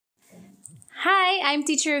Hi, I'm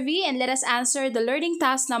Teacher V and let us answer the learning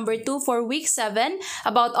task number 2 for week 7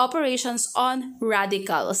 about operations on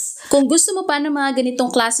radicals. Kung gusto mo pa ng mga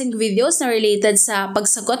ganitong klaseng videos na related sa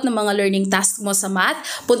pagsagot ng mga learning task mo sa math,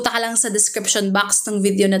 punta ka lang sa description box ng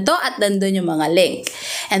video na to at nandun yung mga link.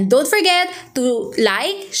 And don't forget to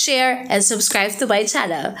like, share, and subscribe to my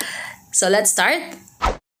channel. So let's start.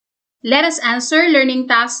 Let us answer learning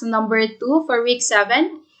task number 2 for week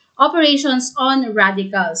 7, operations on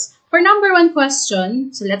radicals. For number 1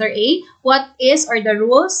 question, so letter A, what is or the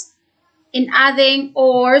rules in adding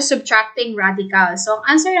or subtracting radicals? So,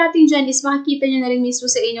 ang answer natin dyan is makikita nyo na rin mismo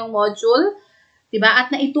sa inyong module, diba? At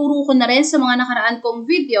naituro ko na rin sa mga nakaraan kong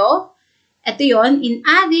video. Ito yon, in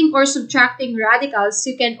adding or subtracting radicals,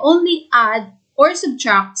 you can only add or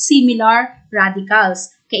subtract similar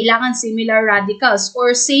radicals. Kailangan similar radicals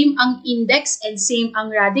or same ang index and same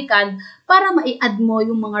ang radicand para mai-add mo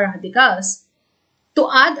yung mga radicals. To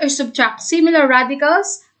add or subtract similar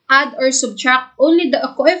radicals, add or subtract only the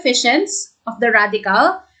coefficients of the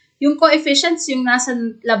radical. Yung coefficients, yung nasa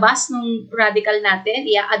labas ng radical natin,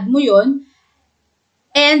 i-add mo yun.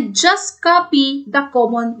 And just copy the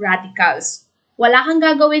common radicals. Wala kang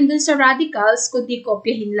gagawin dun sa radicals, kundi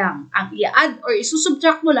kopyahin lang. Ang i-add or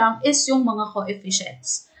isusubtract mo lang is yung mga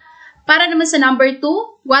coefficients. Para naman sa number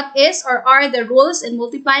 2, what is or are the rules in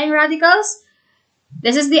multiplying radicals?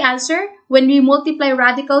 This is the answer. When we multiply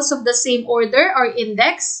radicals of the same order or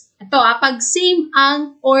index, ito pag same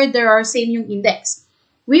ang order or same yung index,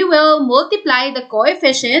 we will multiply the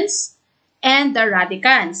coefficients and the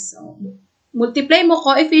radicands. So, multiply mo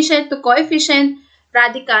coefficient to coefficient,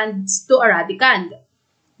 radicands to a radicand.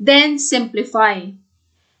 Then, simplify.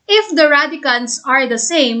 If the radicands are the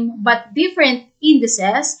same but different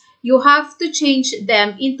indices, you have to change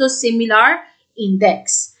them into similar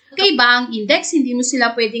index. Okay ba ang index? Hindi mo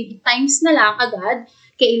sila pwedeng i-times na lang agad.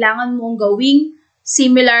 Kailangan mong gawing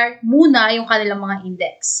similar muna yung kanilang mga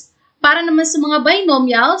index. Para naman sa mga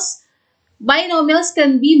binomials, binomials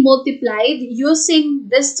can be multiplied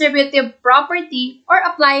using distributive property or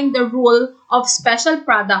applying the rule of special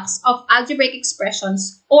products of algebraic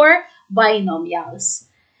expressions or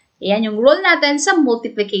binomials. Ayan yung rule natin sa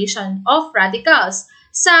multiplication of radicals.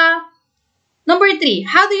 Sa number 3,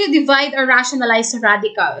 how do you divide or rationalize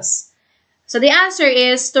radicals? So the answer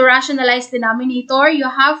is, to rationalize denominator, you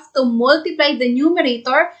have to multiply the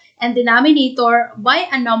numerator and denominator by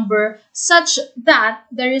a number such that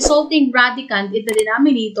the resulting radicand in the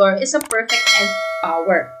denominator is a perfect nth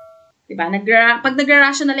power. Diba? Pag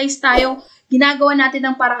nagra-rationalize tayo, ginagawa natin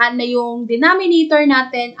ng paraan na yung denominator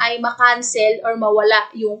natin ay makancel or mawala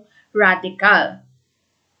yung radical.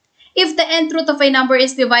 If the nth root of a number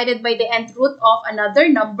is divided by the nth root of another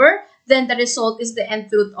number, then the result is the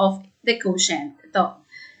nth root of the quotient. Ito.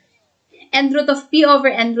 Nth root of p over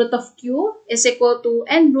nth root of q is equal to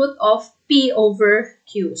nth root of p over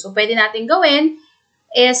q. So, pwede natin gawin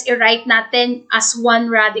is i-write natin as one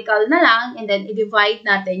radical na lang and then i-divide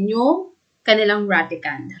natin yung kanilang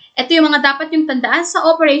radicand. Ito yung mga dapat yung tandaan sa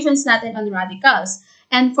operations natin on radicals.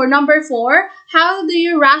 And for number 4, how do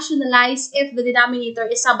you rationalize if the denominator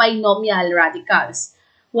is a binomial radicals?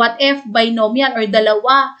 What if binomial or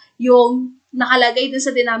dalawa yung nakalagay dun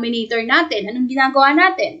sa denominator natin? Anong ginagawa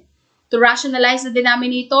natin? To rationalize the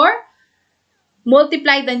denominator,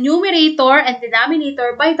 multiply the numerator and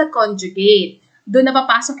denominator by the conjugate. Doon na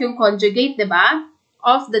papasok yung conjugate, di ba?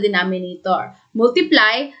 Of the denominator.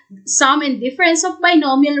 Multiply sum and difference of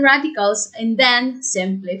binomial radicals and then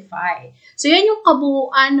simplify. So, yan yung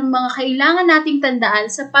kabuuan ng mga kailangan nating tandaan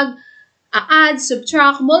sa pag-add,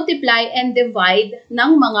 subtract, multiply, and divide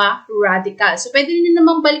ng mga radicals. So, pwede nyo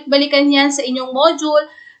namang balik-balikan yan sa inyong module,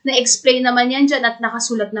 na-explain naman yan dyan at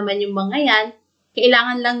nakasulat naman yung mga yan.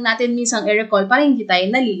 Kailangan lang natin minsang i-recall para hindi tayo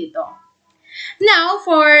nalilito. Now,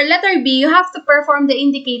 for letter B, you have to perform the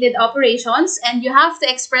indicated operations and you have to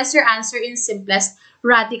express your answer in simplest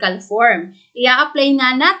radical form. I-apply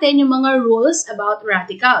nga natin yung mga rules about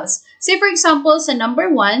radicals. Say for example, sa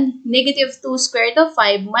number 1, negative 2 square root of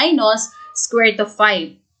 5 minus square root of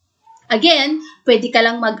 5. Again, pwede ka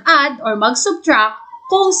lang mag-add or mag-subtract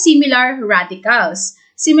kung similar radicals.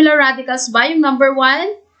 Similar radicals ba yung number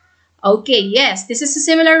 1? Okay, yes. This is a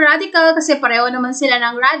similar radical kasi pareho naman sila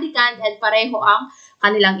ng radicand and pareho ang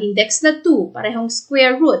kanilang index na 2. Parehong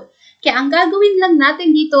square root. Kaya ang gagawin lang natin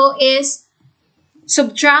dito is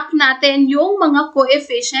subtract natin yung mga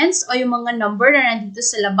coefficients o yung mga number na nandito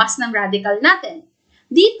sa labas ng radical natin.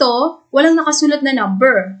 Dito, walang nakasulat na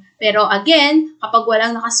number. Pero again, kapag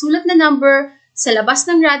walang nakasulat na number sa labas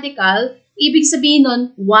ng radical, ibig sabihin nun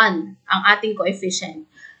 1 ang ating coefficient.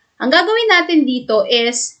 Ang gagawin natin dito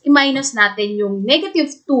is i-minus natin yung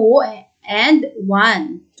negative 2 and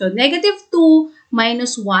 1. So, negative 2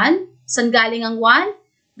 minus 1. Saan galing ang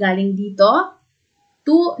 1? Galing dito.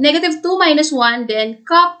 Negative 2 minus 1, then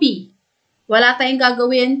copy. Wala tayong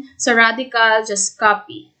gagawin sa radical, just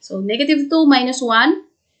copy. So, negative 2 minus 1,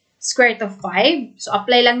 square root of 5. So,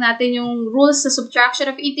 apply lang natin yung rules sa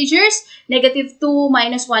subtraction of integers. Negative 2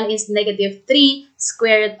 minus 1 is negative 3,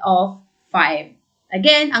 square root of 5.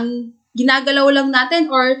 Again, ang ginagalaw lang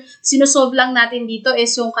natin or sinusolve lang natin dito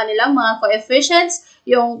is yung kanilang mga coefficients,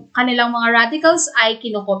 yung kanilang mga radicals ay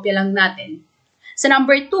kinokopya lang natin. Sa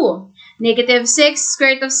number 2, negative 6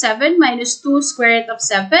 square root of 7 minus 2 square root of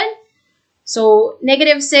 7. So,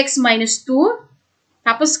 negative 6 minus 2.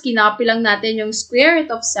 Tapos, kinopy lang natin yung square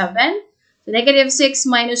root of 7. So, negative 6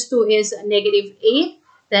 minus 2 is negative 8.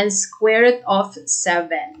 Then, square root of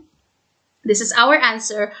 7. This is our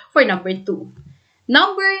answer for number 2.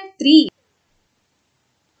 Number 3.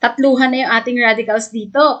 Tatluhan na yung ating radicals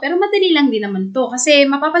dito. Pero madali lang din naman to. Kasi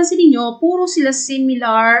mapapansin niyo puro sila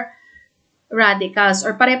similar radicals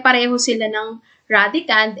or pare-pareho sila ng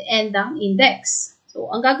radicand and ang index.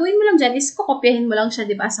 So, ang gagawin mo lang dyan is kokopyahin mo lang siya,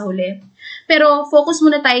 di ba, sa huli. Pero, focus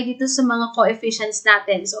muna tayo dito sa mga coefficients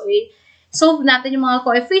natin. So, solve natin yung mga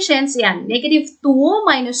coefficients. Yan, negative 2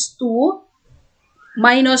 minus 2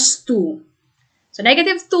 minus 2. So,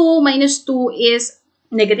 negative 2 minus 2 is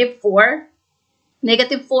negative 4.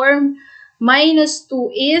 Negative 4 minus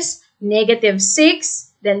 2 is negative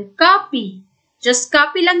 6. Then, copy. Just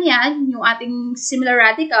copy lang yan, yung ating similar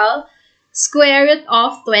radical, square root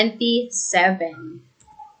of 27.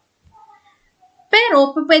 Pero,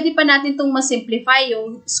 pwede pa natin itong masimplify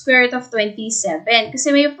yung square root of 27. Kasi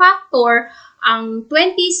may factor ang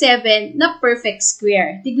 27 na perfect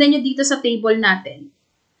square. Tignan nyo dito sa table natin.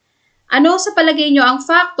 Ano sa palagay nyo ang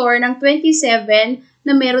factor ng 27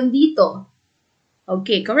 na meron dito?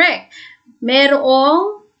 Okay, correct.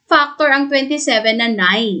 Merong factor ang 27 na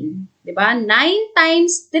 9. Diba? 9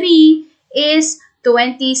 times 3 is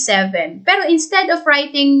 27. Pero instead of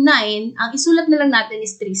writing 9, ang isulat na lang natin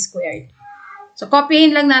is 3 squared. So,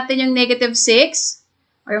 copyhin lang natin yung negative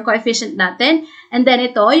 6 or yung coefficient natin. And then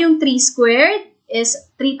ito, yung 3 squared is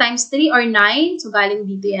 3 times 3 or 9. So, galing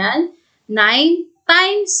dito yan. 9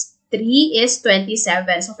 times 3 is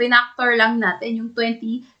 27. So, pinactor lang natin yung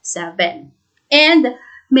 27. And,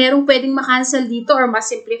 merong pwedeng makancel dito or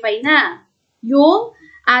masimplify na. Yung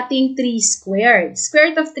ating 3 squared.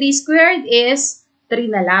 Square root of 3 squared is 3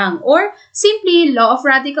 na lang. Or, simply, law of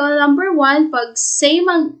radical number 1, pag same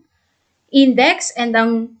ang index and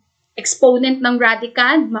ang exponent ng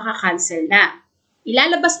radicand, makakancel na.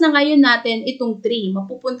 Ilalabas na ngayon natin itong 3.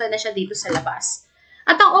 Mapupunta na siya dito sa labas.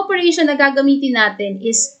 At ang operation na gagamitin natin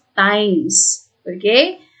is times.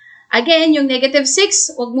 Okay? Again, yung negative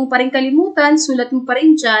 6, huwag mong pa rin kalimutan, sulat mo pa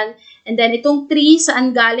rin dyan. And then, itong 3,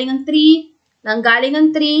 saan galing ang 3? Nanggaling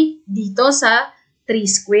ang 3 dito sa 3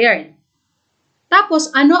 squared.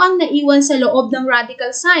 Tapos, ano ang naiwan sa loob ng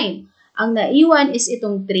radical sign? Ang naiwan is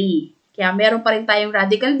itong 3. Kaya meron pa rin tayong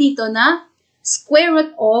radical dito na square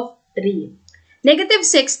root of 3. Negative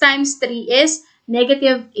 6 times 3 is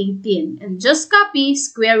negative 18. And just copy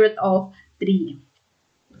square root of 3.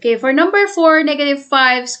 Okay, for number 4, negative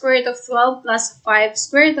 5 square root of 12 plus 5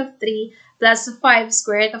 square root of 3 plus 5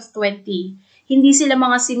 square root of 20. Hindi sila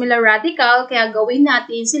mga similar radical, kaya gawin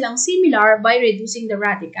natin silang similar by reducing the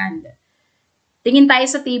radicand. Tingin tayo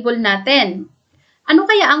sa table natin. Ano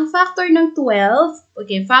kaya ang factor ng 12?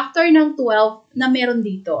 Okay, factor ng 12 na meron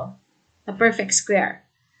dito, na perfect square.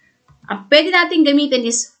 Ang pwede natin gamitin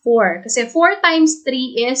is 4, kasi 4 times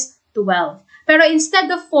 3 is 12. Pero instead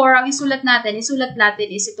of 4, ang isulat natin is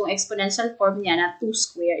itong exponential form niya na 2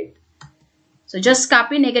 squared. So, just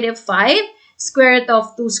copy negative 5, square root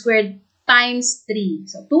of 2 squared times 3.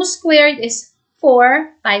 So, 2 squared is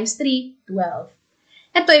 4 times 3, 12.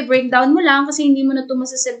 Ito, i-breakdown mo lang kasi hindi mo na ito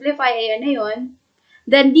masisimplify. Ayan na yun.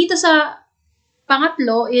 Then, dito sa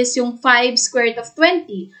pangatlo is yung 5 square root of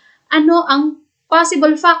 20. Ano ang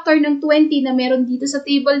possible factor ng 20 na meron dito sa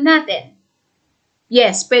table natin?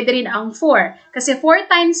 Yes, pwede rin ang 4. Kasi 4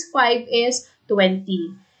 times 5 is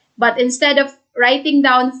 20. But instead of writing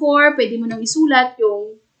down 4, pwede mo nang isulat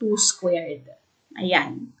yung 2 squared.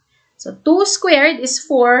 Ayan. So, 2 squared is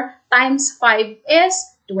 4 times 5 is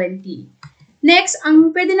 20. Next,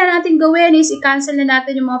 ang pwede na natin gawin is i-cancel na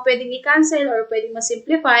natin yung mga pwedeng i-cancel or pwedeng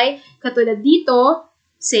ma-simplify. Katulad dito,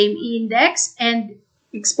 same index and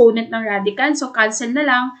exponent ng radicand. So, cancel na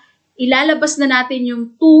lang. Ilalabas na natin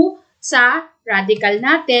yung 2 sa radical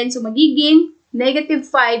natin. So, magiging negative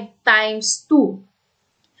 5 times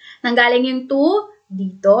 2. Nanggaling yung 2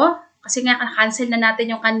 dito. Kasi nga, cancel na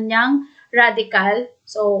natin yung kanyang radical.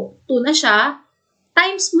 So, 2 na siya.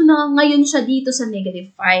 times mo na ngayon siya dito sa negative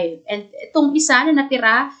 5. And itong isa na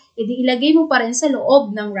natira, edi ilagay mo pa rin sa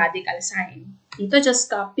loob ng radical sign. Dito, just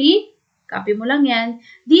copy. Copy mo lang yan.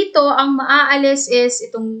 Dito, ang maaalis is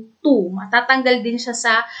itong 2. Matatanggal din siya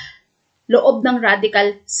sa loob ng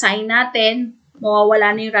radical sign natin.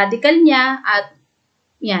 Mawawala na yung radical niya at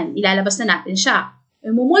yan, ilalabas na natin siya.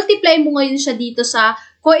 Multiply mo ngayon siya dito sa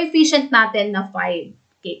coefficient natin na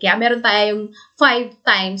 5. Okay, kaya meron tayong 5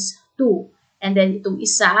 times 2. And then, itong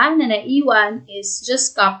isa na naiwan is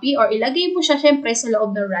just copy or ilagay mo siya syempre sa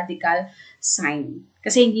loob ng radical sign.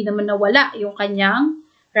 Kasi hindi naman nawala yung kanyang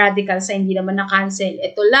radical sign, hindi naman na-cancel.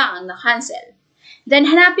 Ito lang ang na-cancel. Then,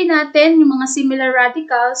 hanapin natin yung mga similar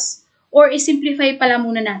radicals or isimplify pala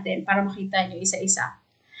muna natin para makita nyo isa-isa.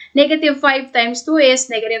 Negative 5 times 2 is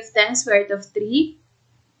negative 10 square root of 3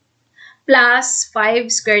 plus 5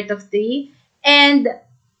 square root of 3 and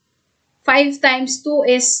 5 times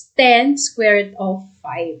 2 is 10 square root of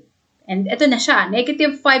 5. And ito na siya,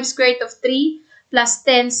 negative 5 square root of 3 plus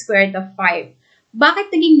 10 square root of 5.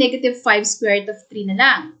 Bakit naging negative 5 square root of 3 na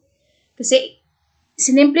lang? Kasi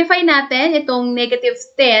sinimplify natin itong negative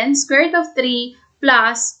 10 square root of 3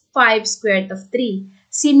 plus 5 square root of 3.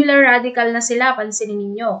 Similar radical na sila, pansinin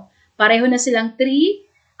ninyo. Pareho na silang 3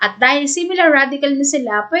 at dahil similar radical na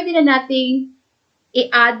sila, pwede na nating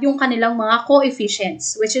i-add yung kanilang mga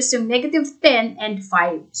coefficients, which is yung negative 10 and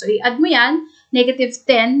 5. So, i-add mo yan. Negative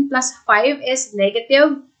 10 plus 5 is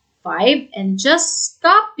negative 5. And just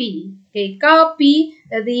copy. Okay, copy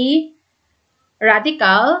the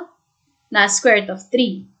radical na square root of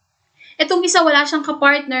 3. Itong isa wala siyang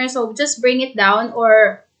kapartner, so just bring it down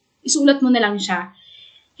or isulat mo na lang siya.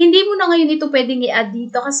 Hindi mo na ngayon ito pwedeng i-add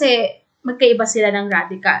dito kasi magkaiba sila ng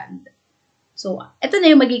radical. So, ito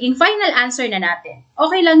na yung magiging final answer na natin.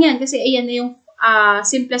 Okay lang yan kasi ayan na yung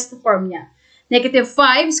simplest form niya. Negative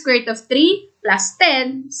 5 square root of 3 plus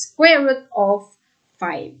 10 square root of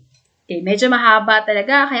 5. Okay, medyo mahaba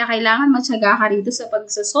talaga kaya kailangan matyaga ka rito sa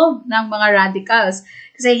pagsasolve ng mga radicals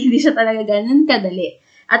kasi hindi siya talaga ganun kadali.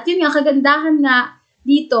 At yun nga, kagandahan nga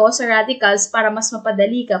dito sa radicals para mas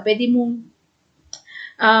mapadali ka, pwede mong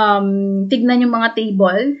tignan yung mga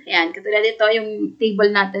table. Ayan, katulad ito yung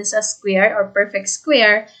table natin sa square or perfect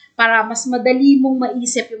square para mas madali mong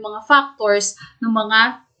maisip yung mga factors ng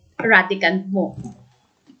mga radicand mo.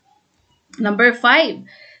 Number 5.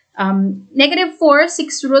 Negative 4,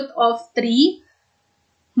 6 root of 3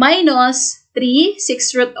 minus 3,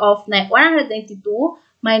 6 root of 192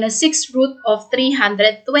 minus 6 root of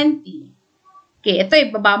 320. Okay, ito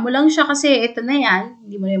ibaba mo lang siya kasi ito na yan.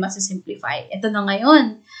 Hindi mo na yung masisimplify. Ito na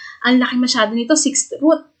ngayon. Ang laki masyado nito, 6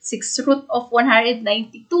 root. 6 root of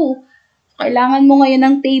 192. Kailangan mo ngayon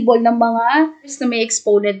ng table ng mga na may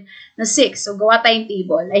exponent na 6. So, gawa tayong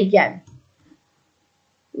table. Ayan.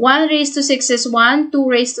 1 raised to 6 is 1. 2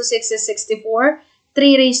 raised to 6 is 64.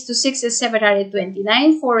 3 raised to 6 is 729.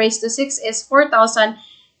 4 raised to 6 is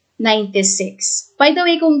 4,096. By the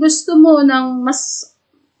way, kung gusto mo ng mas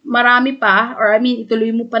marami pa, or I mean, ituloy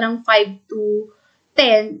mo pa ng 5 to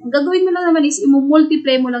 10, ang gagawin mo lang naman is,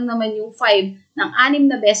 i-multiply mo lang naman yung 5 ng 6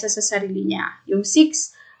 na beses sa sarili niya. Yung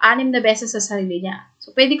 6, 6 na beses sa sarili niya. So,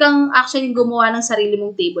 pwede kang actually gumawa ng sarili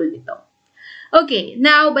mong table nito. Okay,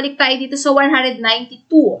 now, balik tayo dito sa 192.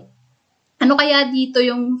 Ano kaya dito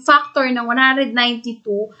yung factor ng 192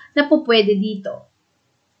 na po pwede dito?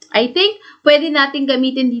 I think, pwede natin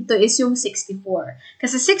gamitin dito is yung 64.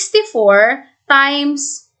 Kasi 64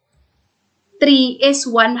 times 3 is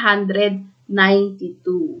 192.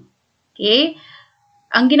 Okay?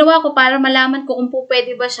 Ang ginawa ko para malaman ko kung po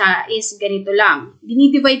pwede ba siya is ganito lang.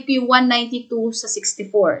 Dinidivide ko yung 192 sa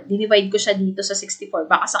 64. Dinivide ko siya dito sa 64.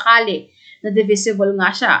 Baka sakali na divisible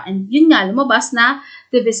nga siya. And yun nga, lumabas na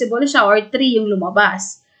divisible siya or 3 yung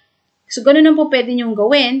lumabas. So, ganun lang po pwede nyong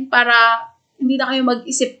gawin para hindi na kayo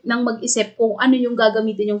mag-isip kung ano yung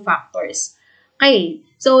gagamitin yung factors. Okay.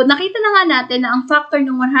 So, nakita na nga natin na ang factor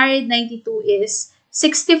ng 192 is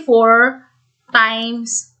 64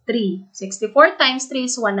 times 3. 64 times 3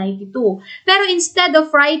 is 192. Pero instead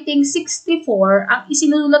of writing 64, ang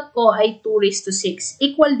isinulat ko ay 2 raised to 6.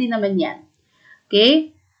 Equal din naman yan.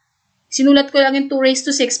 Okay? Sinulat ko lang yung 2 raised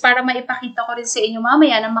to 6 para maipakita ko rin sa inyo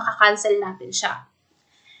mamaya na makakancel natin siya.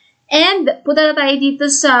 And, punta na tayo dito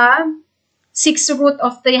sa 6 root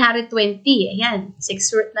of 320. Ayan, 6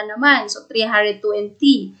 root na naman. So, 320.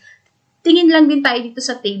 Tingin lang din tayo dito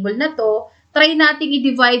sa table na to. Try natin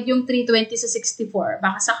i-divide yung 320 sa 64.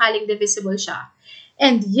 Baka sakaling divisible siya.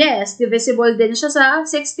 And yes, divisible din siya sa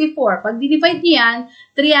 64. Pag di-divide niyan,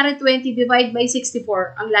 320 divide by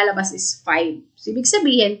 64, ang lalabas is 5. So, ibig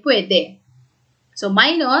sabihin, pwede. So,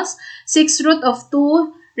 minus 6 root of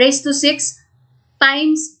 2 raised to 6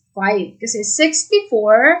 times 5. Kasi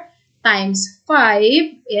 64 times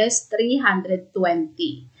 5 is 320.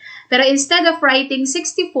 Pero instead of writing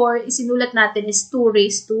 64, isinulat natin is 2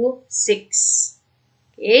 raised to 6.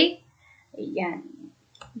 Okay? Ayan.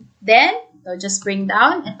 Then, so just bring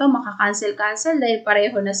down. Ito, makakancel-cancel dahil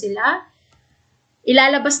pareho na sila.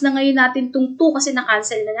 Ilalabas na ngayon natin itong 2 kasi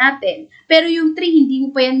na-cancel na natin. Pero yung 3, hindi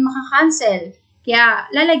mo pa yan makakancel. Kaya,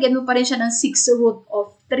 lalagyan mo pa rin siya ng 6 root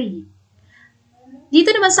of 3. Dito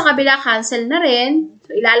naman sa kabila, cancel na rin.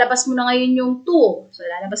 So, ilalabas mo na ngayon yung 2. So,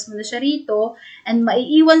 ilalabas mo na siya rito. And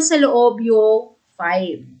maiiwan sa loob yung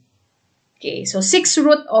 5. Okay, so 6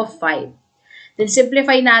 root of 5. Then,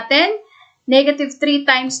 simplify natin. Negative 3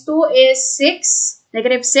 times 2 is 6.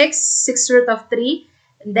 Negative 6, 6 root of 3.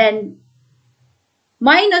 And then,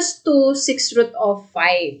 minus 2, 6 root of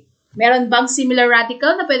 5. Meron bang similar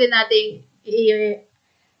radical na pwede nating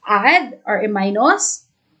i-add or i-minus?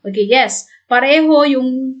 Okay, yes. Pareho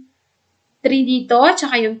yung 3 dito,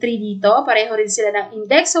 tsaka yung 3 dito. Pareho rin sila ng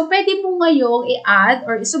index. So, pwede mo ngayong i-add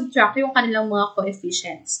or i-subtract yung kanilang mga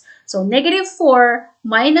coefficients. So, negative 4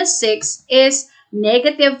 minus 6 is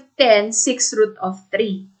negative 10, 6 root of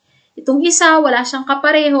 3. Itong isa, wala siyang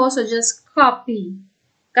kapareho, so just copy.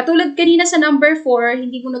 Katulad kanina sa number 4,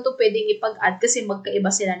 hindi mo na ito pwedeng ipag-add kasi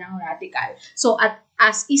magkaiba sila ng radical. So, at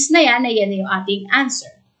as is na yan yung ating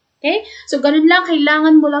answer. Okay? So, ganun lang.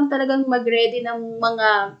 Kailangan mo lang talagang mag-ready ng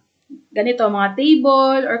mga ganito, mga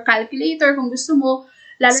table or calculator kung gusto mo.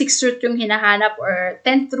 Lalo 6th root yung hinahanap or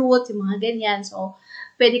 10th root, yung mga ganyan. So,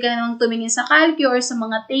 pwede ka namang tumingin sa calcu or sa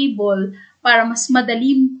mga table para mas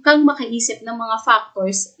madali kang makaisip ng mga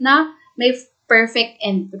factors na may perfect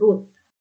nth root.